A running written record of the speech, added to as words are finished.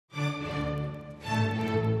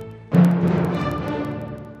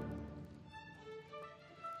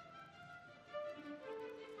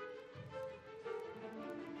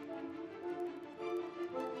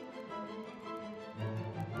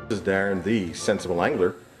This is Darren, the Sensible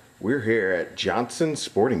Angler. We're here at Johnson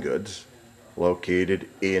Sporting Goods, located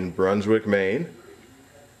in Brunswick, Maine,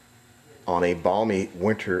 on a balmy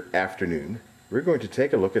winter afternoon. We're going to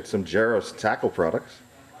take a look at some Jaros tackle products.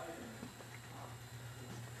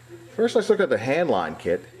 First, let's look at the handline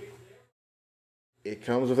kit. It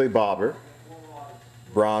comes with a bobber,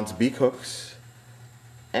 bronze beak hooks,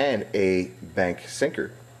 and a bank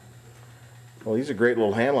sinker. Well, these are great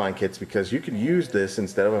little handline kits because you can use this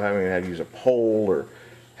instead of having to use a pole or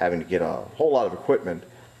having to get a whole lot of equipment.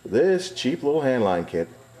 This cheap little handline kit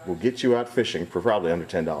will get you out fishing for probably under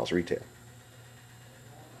 $10 retail.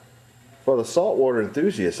 For the saltwater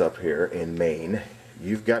enthusiasts up here in Maine,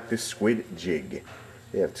 you've got the squid jig.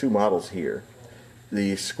 They have two models here.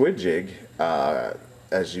 The squid jig,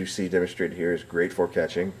 as you see demonstrated here, is great for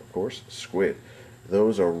catching, of course, squid.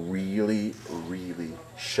 Those are really, really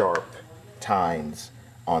sharp tines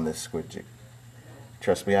on this squid jig.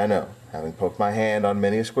 Trust me, I know. Having poked my hand on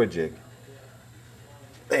many a squid jig,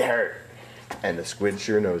 they hurt. And the squid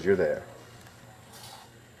sure knows you're there.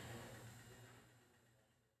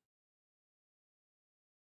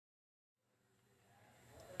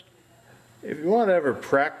 If you want to ever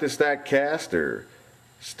practice that cast or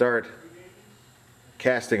start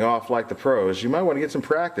casting off like the pros, you might want to get some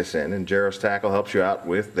practice in, and Jaros Tackle helps you out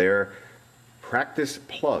with their practice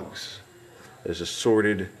plugs. There's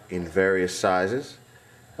assorted in various sizes.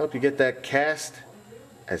 Help you get that cast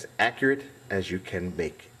as accurate as you can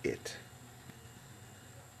make it.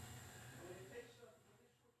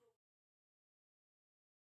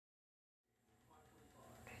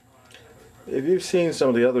 If you've seen some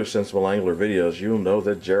of the other Sensible Angler videos, you'll know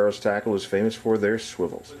that Jaros Tackle is famous for their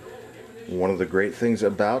swivels. One of the great things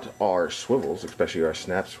about our swivels, especially our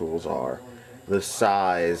snap swivels, are the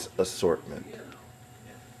size assortment.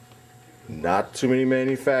 Not too many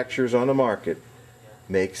manufacturers on the market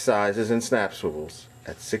make sizes in snap swivels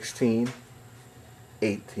at 16,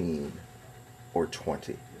 18, or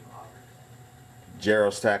 20.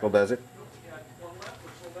 Jaros Tackle does it.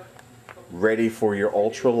 Ready for your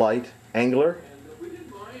ultralight angler?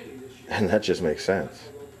 And that just makes sense.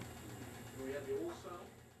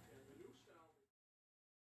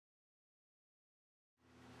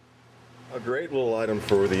 A great little item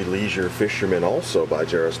for the leisure fisherman also by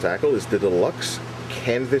Jaros Tackle is the deluxe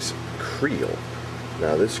canvas creel.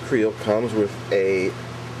 Now this creel comes with a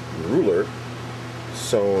ruler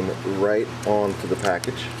sewn right onto the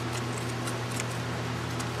package,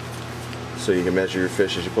 so you can measure your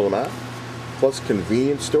fish as you pull them out, plus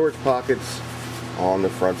convenient storage pockets on the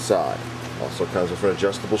front side. Also comes with an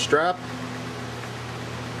adjustable strap.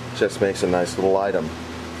 Just makes a nice little item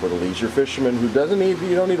for the leisure fisherman who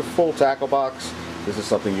you don't need a full tackle box. This is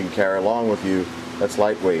something you can carry along with you that's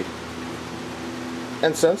lightweight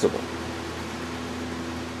and sensible.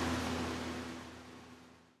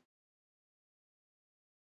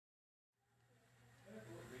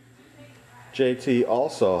 JT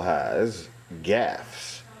also has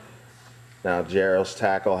gaffs. Now Jaros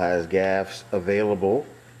Tackle has gaffs available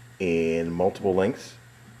in multiple lengths,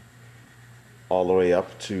 all the way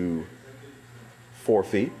up to 4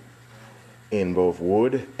 feet, in both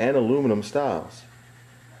wood and aluminum styles.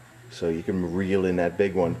 So you can reel in that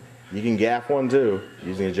big one. You can gaff one too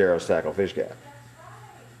using a Jaros Tackle fish gaff.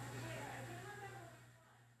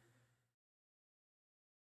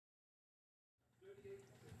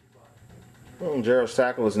 Well, Jaros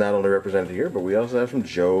Tackle is not only represented here, but we also have some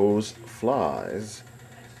Joe's Flies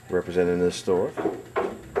represented in this store.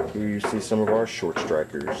 Here you see some of our short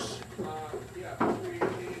strikers.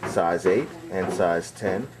 Size 8 and size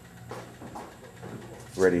 10.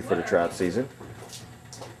 Ready for the trout season.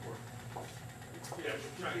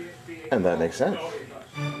 And that makes sense.